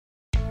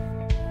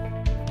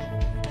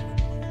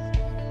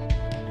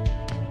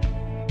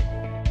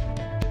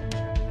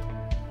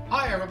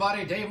Hi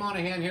everybody, Dave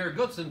Monyhan here,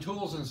 Goodson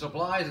Tools and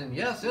Supplies, and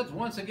yes, it's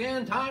once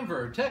again time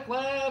for Tech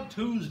Lab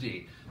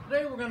Tuesday.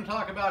 Today we're going to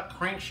talk about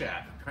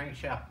crankshaft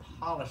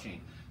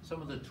polishing,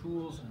 some of the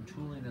tools and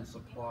tooling and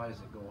supplies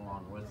that go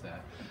along with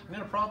that. I'm going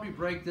to probably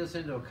break this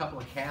into a couple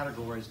of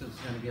categories because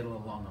it's going to get a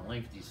little on the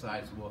lengthy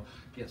side, so we'll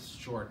get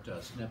short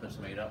snippets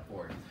made up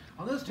for it.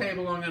 On this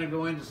table I'm going to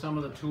go into some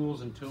of the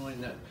tools and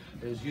tooling that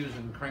is used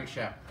in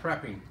crankshaft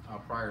prepping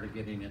prior to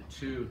getting it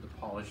to the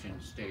polishing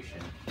station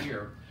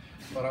here.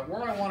 But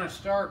where I want to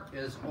start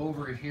is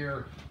over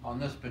here on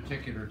this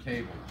particular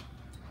table.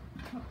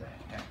 What the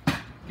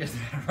heck? Get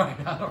that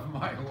right out of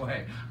my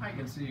way. I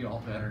can see you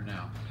all better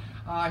now.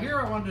 Here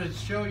I wanted to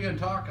show you and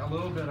talk a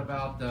little bit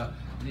about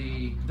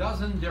the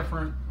dozen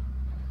different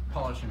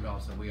polishing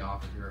belts that we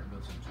offer here at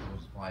Goodson Tools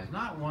and Supplies.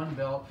 Not one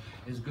belt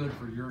is good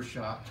for your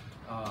shop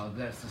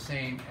that's the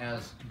same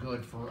as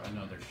good for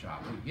another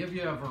shop. We give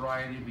you a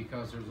variety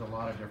because there's a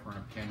lot of different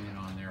opinion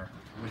on there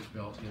which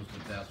belt gives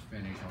the best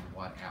finish on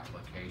what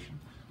application.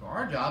 So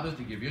our job is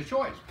to give you a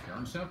choice. Pure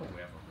and simple.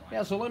 We have a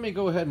Yeah, so let me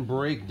go ahead and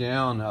break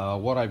down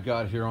what I've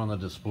got here on the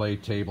display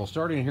table.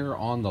 Starting here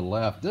on the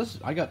left,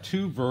 I got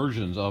two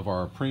versions of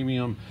our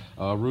premium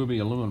ruby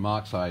aluminum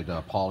oxide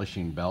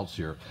polishing belts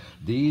here.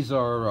 These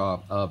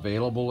are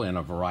available in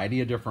a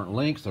variety of different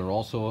lengths. They're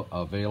also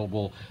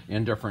available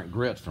in different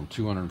grits from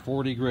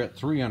 240 grit,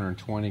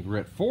 320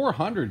 grit,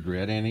 400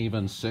 grit, and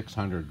even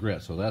 600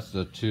 grit. So that's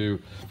the two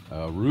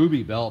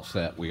ruby belts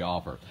that we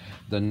offer.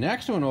 The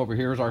next one over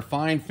here is our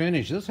fine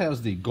finish. This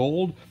has the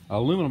gold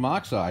aluminum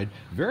oxide,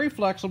 very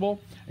flexible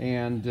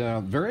and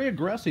very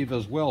aggressive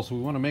as well. So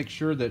we want to make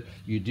sure that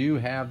you do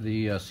have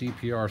the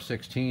CPR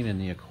 16 in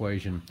the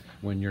equation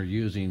when you're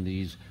using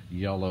these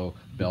yellow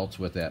belts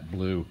with that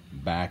blue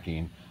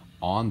backing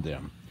on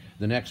them.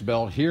 The next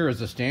belt here is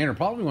the standard,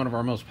 probably one of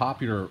our most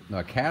popular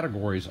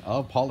categories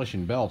of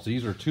polishing belts.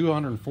 These are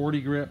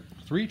 240 grit,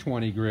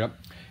 320 grit,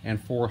 and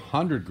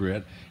 400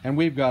 grit, and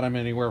we've got them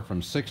anywhere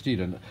from 60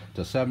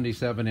 to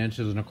 77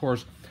 inches, and of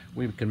course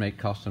we can make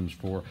customs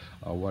for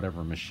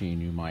whatever machine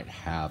you might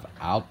have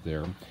out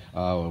there.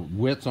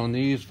 Widths on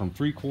these from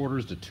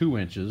 3/4 to 2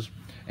 inches,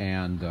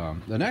 and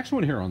the next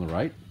one here on the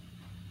right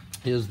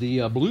is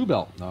the blue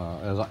belt,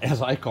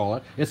 as I call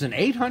it. It's an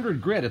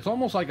 800 grit. It's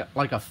almost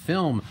like a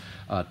film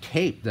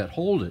tape that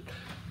holds it,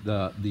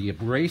 the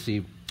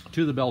abrasive,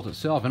 to the belt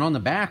itself. And on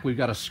the back we've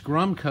got a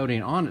scrum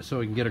coating on it so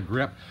we can get a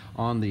grip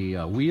on the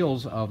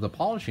wheels of the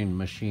polishing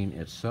machine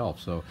itself.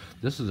 So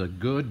this is a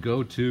good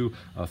go-to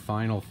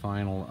final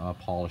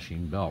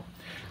polishing belt.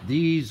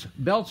 These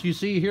belts you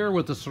see here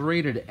with the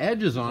serrated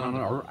edges on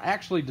them are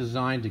actually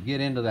designed to get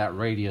into that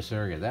radius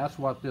area. That's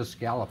what this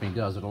scalloping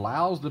does. It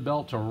allows the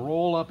belt to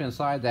roll up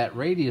inside that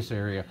radius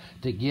area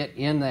to get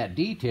in that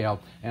detail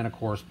and of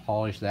course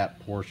polish that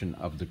portion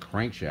of the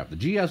crankshaft. The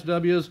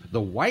GSWs,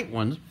 the white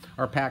ones,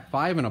 are packed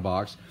 5 in a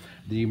box.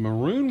 The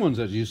maroon ones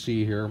that you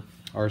see here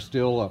are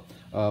still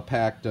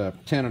packed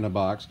 10 in a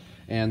box,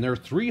 and they're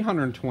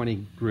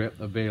 320 grit,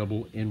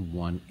 available in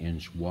 1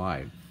 inch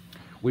wide.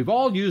 We've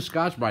all used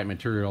Scotch-Brite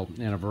material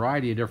in a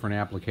variety of different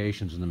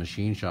applications in the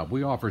machine shop.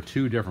 We offer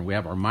two different. We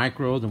have our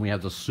micro, then we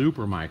have the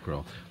super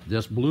micro.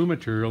 This blue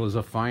material is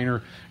a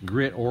finer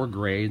grit or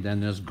grade than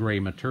this gray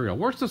material.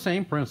 Works the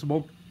same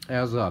principle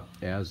as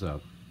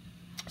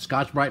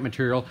Scotch-Brite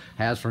material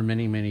has for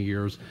many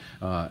years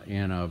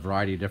in a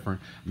variety of different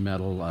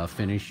metal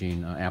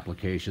finishing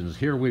applications.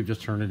 Here we've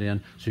just turned it in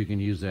so you can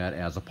use that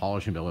as a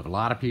polishing belt. A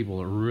lot of people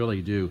that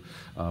really do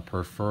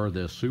prefer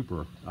this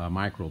super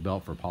micro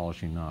belt for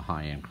polishing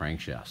high-end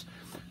crankshafts.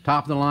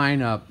 Top of the line,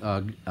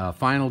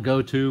 final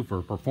go-to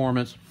for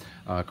performance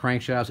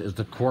crankshafts is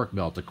the cork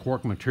belt, the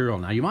cork material.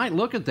 Now you might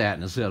look at that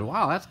and say,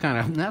 wow, that's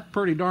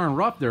pretty darn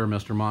rough there,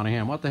 Mr.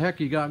 Monyhan. What the heck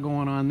you got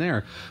going on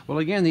there? Well,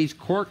 again, these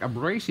cork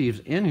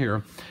abrasives in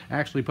here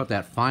actually put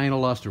that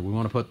final luster. We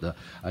want to put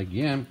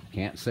again,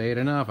 can't say it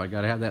enough, I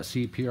got to have that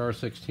CPR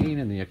 16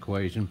 in the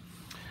equation.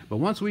 But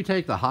once we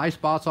take the high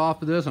spots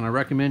off of this, and I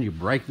recommend you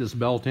break this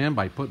belt in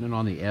by putting it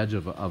on the edge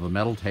of a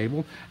metal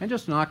table and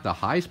just knock the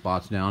high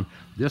spots down,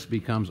 this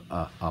becomes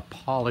a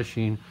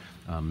polishing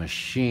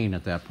machine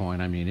at that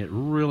point. I mean, it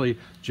really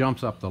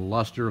jumps up the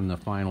luster and the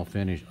final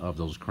finish of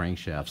those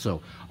crankshafts.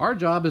 So our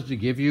job is to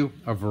give you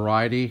a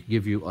variety,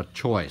 give you a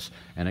choice.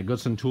 And at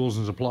Goodson Tools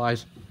and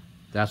Supplies,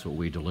 that's what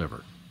we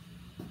deliver.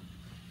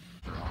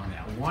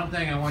 Now, one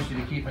thing I want you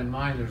to keep in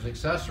mind, there's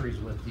accessories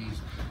with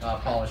these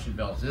polishing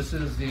belts. This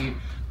is the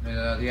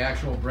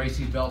actual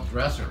abrasive belt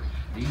dresser.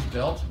 These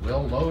belts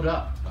will load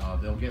up.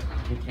 They'll get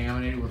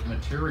contaminated with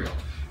material.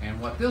 And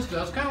what this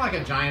does, kind of like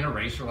a giant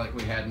eraser like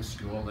we had in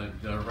school,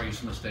 the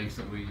erase mistakes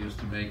that we used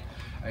to make.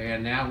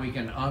 And now we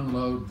can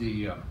unload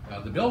the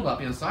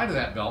buildup inside of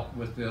that belt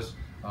with this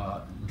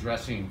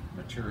dressing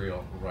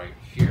material right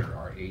here,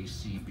 our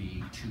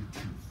ACB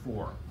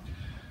 224.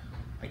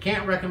 I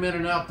can't recommend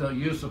enough the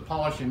use of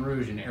polish and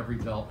rouge in every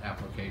belt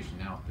application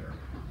out there.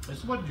 This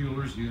is what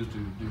jewelers use to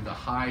do the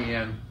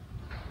high-end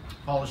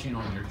polishing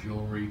on your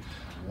jewelry,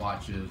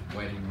 watches,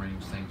 wedding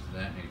rings, things of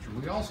that nature.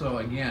 We also,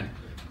 again,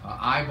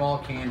 eyeball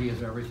candy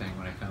is everything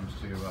when it comes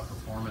to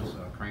performance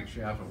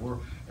crankshaft or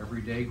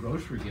everyday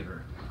grocery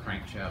getter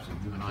crankshafts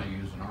that you and I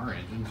use in our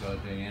engines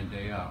day in,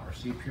 day out. Our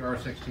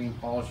CPR 16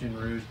 polishing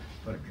rouge,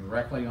 put it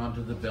directly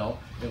onto the belt.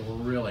 It will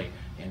really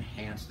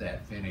enhance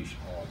that finish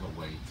all the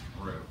way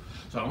through.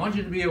 So I want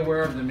you to be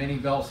aware of the mini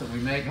belts that we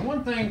make. And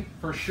one thing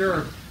for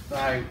sure that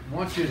I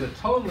want you to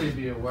totally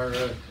be aware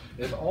of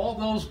is all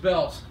those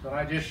belts that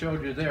I just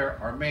showed you there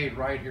are made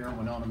right here in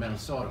Winona,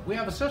 Minnesota. We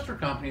have a sister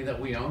company that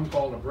we own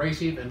called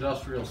Abrasive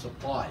Industrial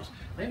Supplies.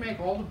 They make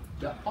all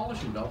the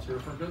polishing belts here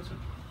for Goodson.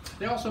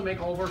 They also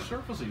make all of our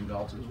surfacing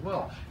belts as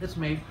well. It's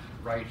made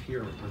right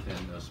here within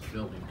this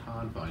building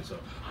confine. So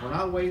we're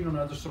not waiting on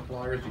other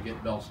suppliers to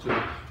get belts to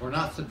it. We're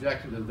not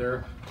subjected to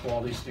their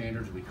quality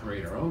standards. We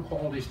create our own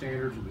quality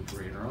standards. We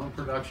create our own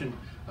production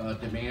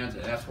demands,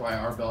 and that's why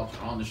our belts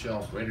are on the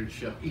shelf, ready to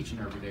ship each and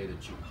every day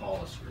that you call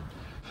us here.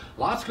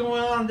 Lots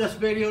going on in this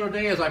video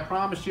today, as I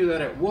promised you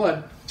that it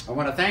would. I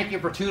want to thank you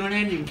for tuning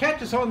in. You can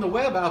catch us on the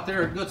web out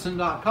there at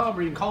Goodson.com,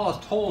 or you can call us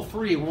toll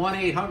free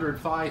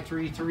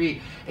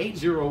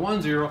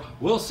 1-800-533-8010.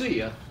 We'll see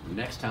you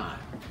next time.